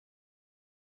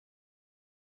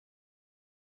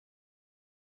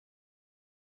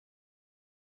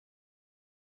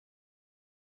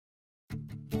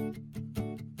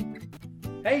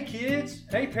Hey kids,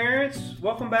 hey parents,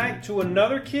 welcome back to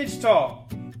another Kids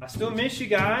Talk. I still miss you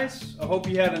guys. I hope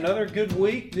you had another good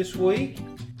week this week.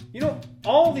 You know,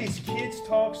 all these Kids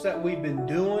Talks that we've been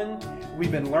doing,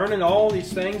 we've been learning all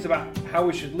these things about how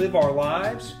we should live our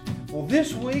lives. Well,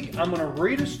 this week I'm going to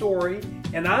read a story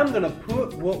and I'm going to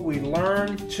put what we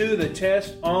learned to the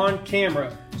test on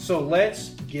camera. So let's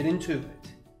get into it.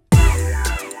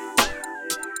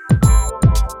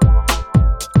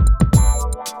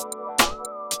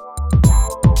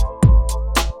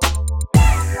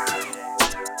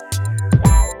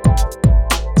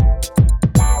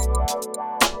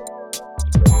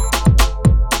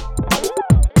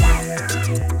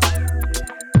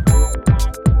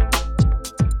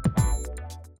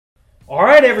 All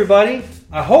right, everybody,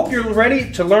 I hope you're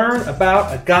ready to learn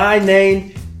about a guy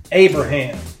named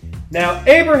Abraham. Now,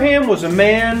 Abraham was a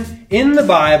man in the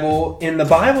Bible, and the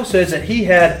Bible says that he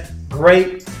had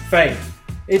great faith.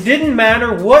 It didn't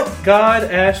matter what God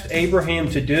asked Abraham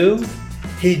to do,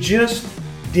 he just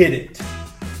did it.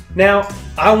 Now,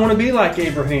 I want to be like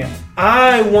Abraham.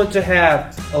 I want to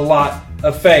have a lot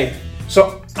of faith.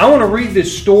 So I want to read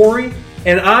this story,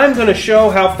 and I'm going to show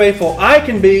how faithful I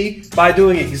can be by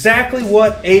doing exactly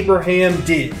what Abraham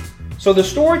did. So the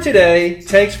story today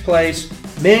takes place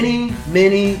many,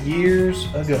 many years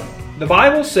ago. The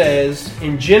Bible says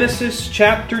in Genesis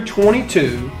chapter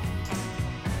 22,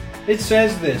 it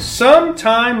says this: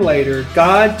 "Sometime later,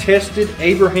 God tested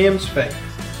Abraham's faith.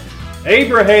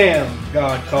 'Abraham,'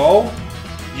 God called.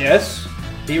 'Yes,'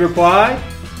 he replied,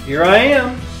 'here I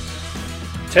am.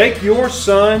 Take your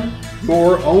son,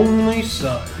 your only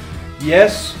son,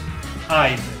 yes,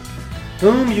 Isaac,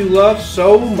 whom you love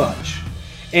so much,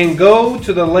 and go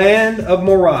to the land of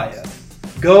Moriah.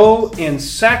 Go and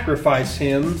sacrifice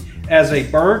him as a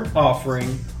burnt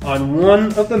offering on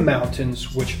one of the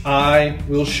mountains which I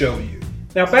will show you.'"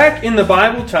 Now, back in the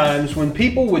Bible times, when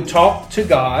people would talk to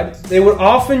God, they would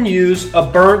often use a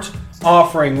burnt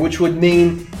offering, which would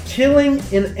mean killing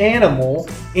an animal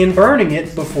and burning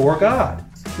it before God.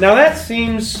 Now, that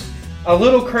seems a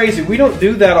little crazy. We don't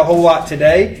do that a whole lot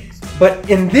today. But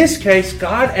in this case,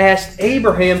 God asked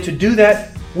Abraham to do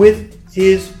that with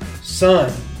his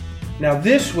son. Now,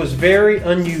 this was very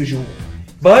unusual.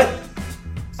 But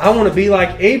I want to be like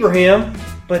Abraham.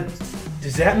 But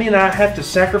does that mean I have to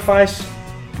sacrifice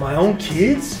my own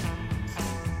kids?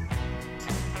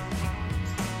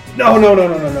 No.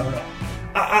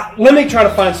 Let me try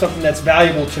to find something that's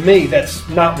valuable to me that's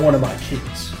not one of my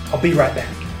kids. I'll be right back.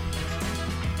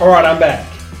 All right, I'm back.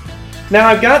 Now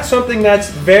I've got something that's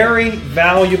very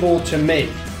valuable to me.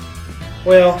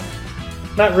 Well,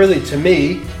 not really to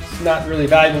me. It's not really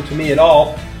valuable to me at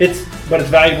all. But it's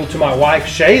valuable to my wife,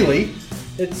 Shaylee.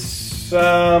 It's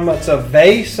a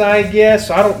vase, I guess.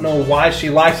 I don't know why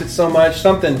she likes it so much.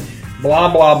 Something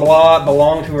blah, blah, blah. It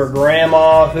belonged to her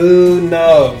grandma. Who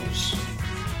knows?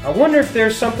 I wonder if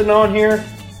there's something on here.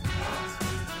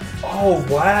 Oh,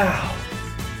 wow.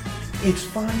 It's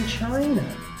fine china.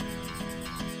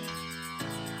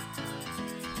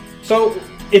 So,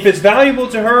 if it's valuable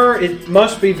to her, it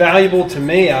must be valuable to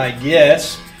me, I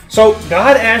guess. So,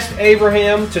 God asked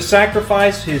Abraham to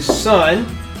sacrifice his son,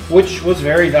 which was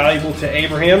very valuable to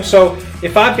Abraham. So,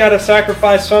 if I've got to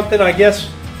sacrifice something, I guess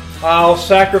I'll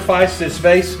sacrifice this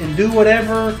vase and do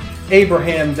whatever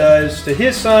Abraham does to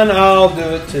his son, I'll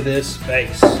do it to this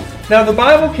vase. Now, the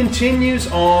Bible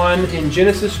continues on in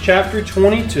Genesis chapter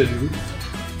 22.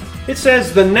 It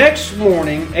says, "The next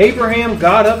morning, Abraham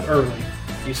got up early.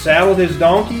 He saddled his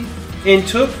donkey and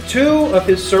took 2 of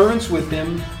his servants with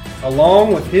him,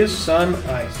 along with his son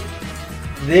Isaac.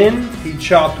 Then he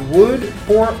chopped wood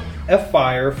for a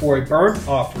fire for a burnt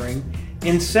offering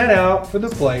and set out for the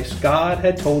place God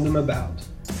had told him about.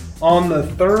 On the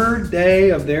 3rd day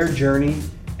of their journey,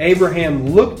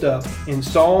 Abraham looked up and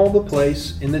saw the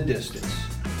place in the distance.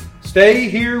 'Stay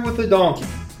here with the donkey,'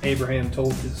 Abraham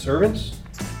told his servants.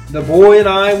 'The boy and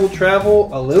I will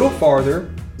travel a little farther.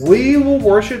 We will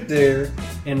worship there,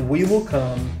 and we will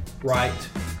come right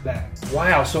back.'"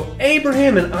 Wow, so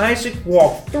Abraham and Isaac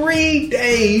walked 3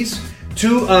 days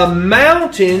to a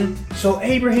mountain so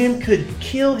Abraham could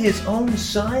kill his own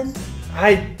son?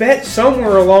 I bet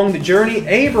somewhere along the journey,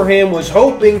 Abraham was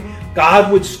hoping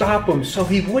God would stop him so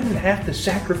he wouldn't have to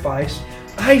sacrifice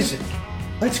Isaac.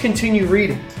 Let's continue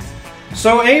reading.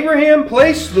 "So Abraham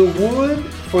placed the wood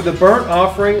for the burnt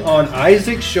offering on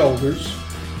Isaac's shoulders,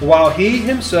 while he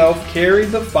himself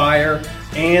carried the fire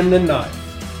and the knife.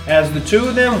 As the 2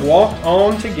 of them walked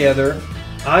on together,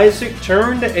 Isaac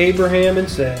turned to Abraham and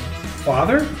said,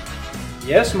 'Father?'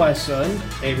 'Yes, my son,'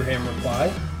 Abraham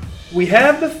replied. 'We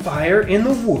have the fire and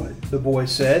the wood, the boy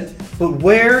said, "but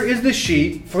where is the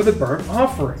sheep for the burnt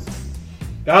offering?"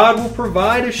 "God will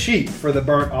provide a sheep for the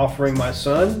burnt offering, my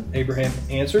son," Abraham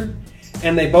answered,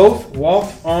 and they both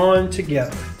walked on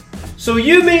together. So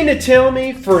you mean to tell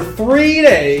me for 3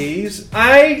 days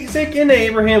Isaac and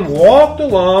Abraham walked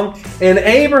along and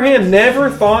Abraham never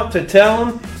thought to tell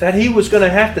him that he was going to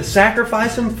have to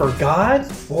sacrifice him for God?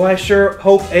 Boy, I sure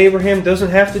hope Abraham doesn't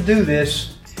have to do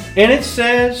this. And it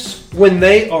says, when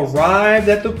they arrived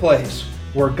at the place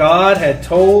where God had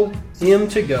told him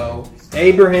to go,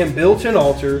 Abraham built an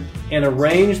altar and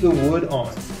arranged the wood on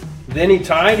it. Then he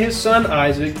tied his son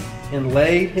Isaac and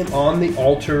laid him on the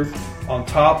altar on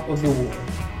top of the wood.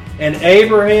 And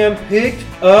Abraham picked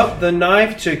up the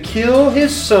knife to kill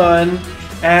his son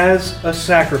as a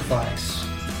sacrifice.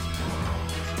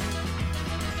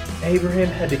 Abraham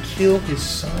had to kill his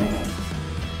son?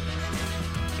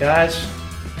 Guys,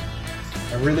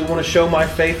 I really want to show my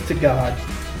faith to God.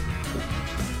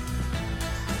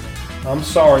 I'm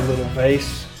sorry, little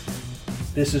vase.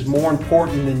 This is more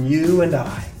important than you and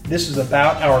I. This is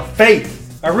about our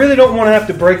faith. I really don't want to have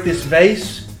to break this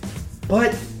vase,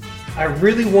 but I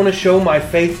really want to show my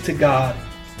faith to God.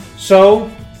 So,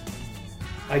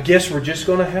 I guess we're just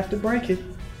going to have to break it.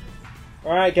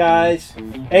 Alright guys,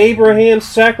 Abraham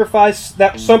sacrificed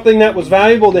something that was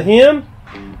valuable to him,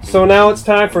 so now it's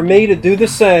time for me to do the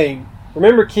same.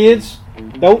 Remember kids,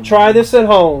 don't try this at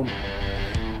home.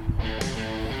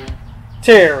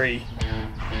 Terry.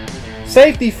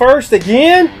 Safety first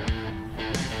again?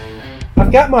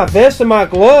 I've got my vest and my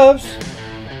gloves.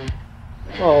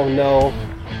 Oh no.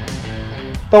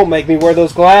 Don't make me wear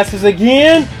those glasses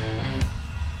again.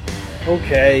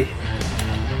 Okay.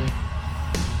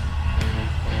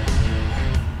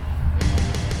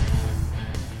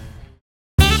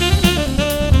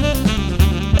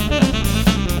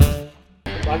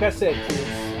 Like I said,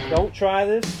 kids, don't try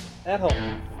this at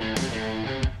home.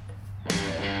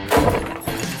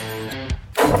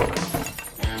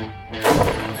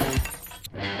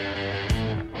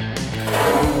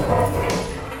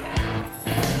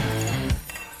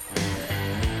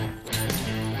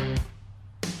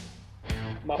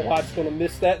 My wife's going to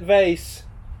miss that vase.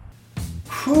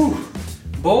 Whew.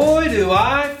 Boy, do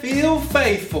I feel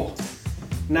faithful.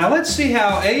 Now let's see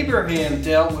how Abraham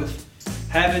dealt with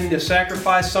having to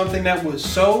sacrifice something that was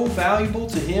so valuable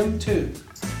to him too.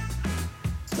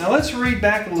 Now let's read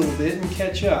back a little bit and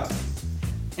catch up.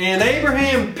 And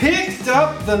Abraham picked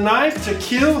up the knife to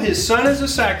kill his son as a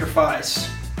sacrifice.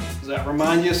 Does that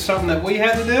remind you of something that we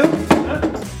had to do?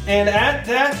 Huh? And at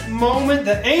that moment,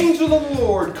 the angel of the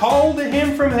Lord called to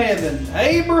him from heaven,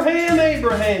 "Abraham,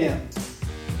 Abraham."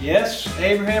 Yes,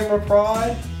 Abraham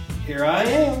replied, "Here I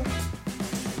am."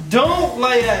 "Don't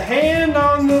lay a hand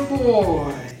on the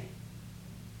boy,"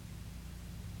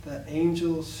 the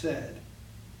angel said.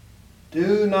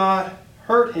 "Do not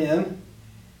hurt him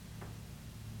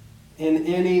in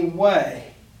any way."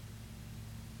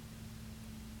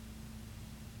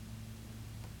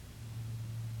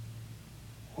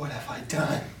 What have I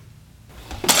done?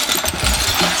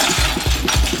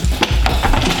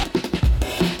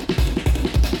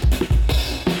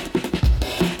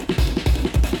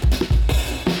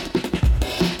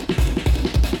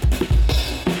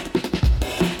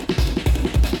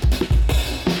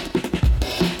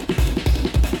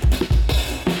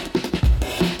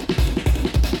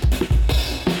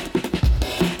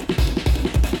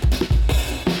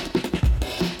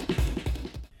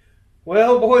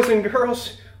 Well, boys and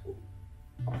girls,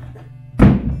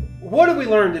 what did we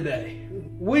learn today?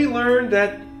 We learned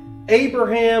that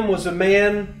Abraham was a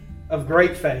man of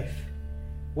great faith.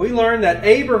 We learned that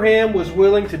Abraham was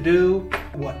willing to do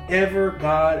whatever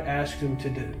God asked him to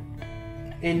do.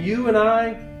 And you and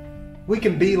I, we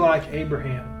can be like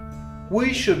Abraham.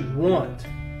 We should want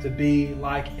to be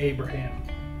like Abraham.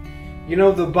 You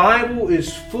know, the Bible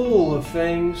is full of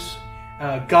things,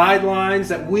 guidelines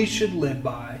that we should live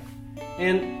by.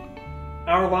 And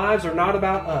our lives are not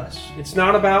about us. It's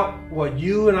not about what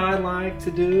you and I like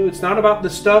to do. It's not about the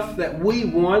stuff that we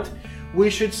want. We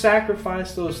should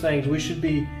sacrifice those things. We should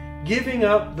be giving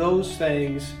up those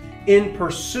things in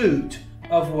pursuit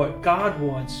of what God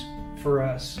wants for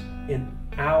us in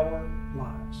our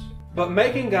lives. But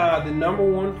making God the number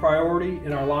one priority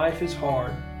in our life is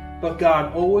hard. But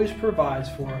God always provides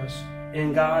for us,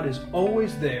 and God is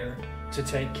always there to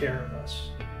take care of us.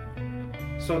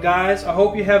 So guys, I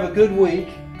hope you have a good week.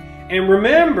 And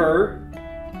remember,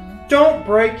 don't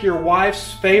break your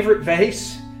wife's favorite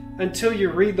vase until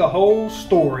you read the whole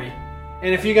story.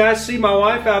 And if you guys see my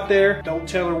wife out there, don't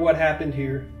tell her what happened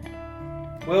here.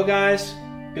 Well guys,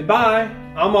 goodbye.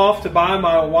 I'm off to buy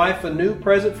my wife a new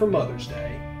present for Mother's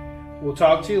Day. We'll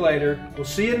talk to you later. We'll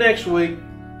see you next week.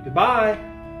 Goodbye.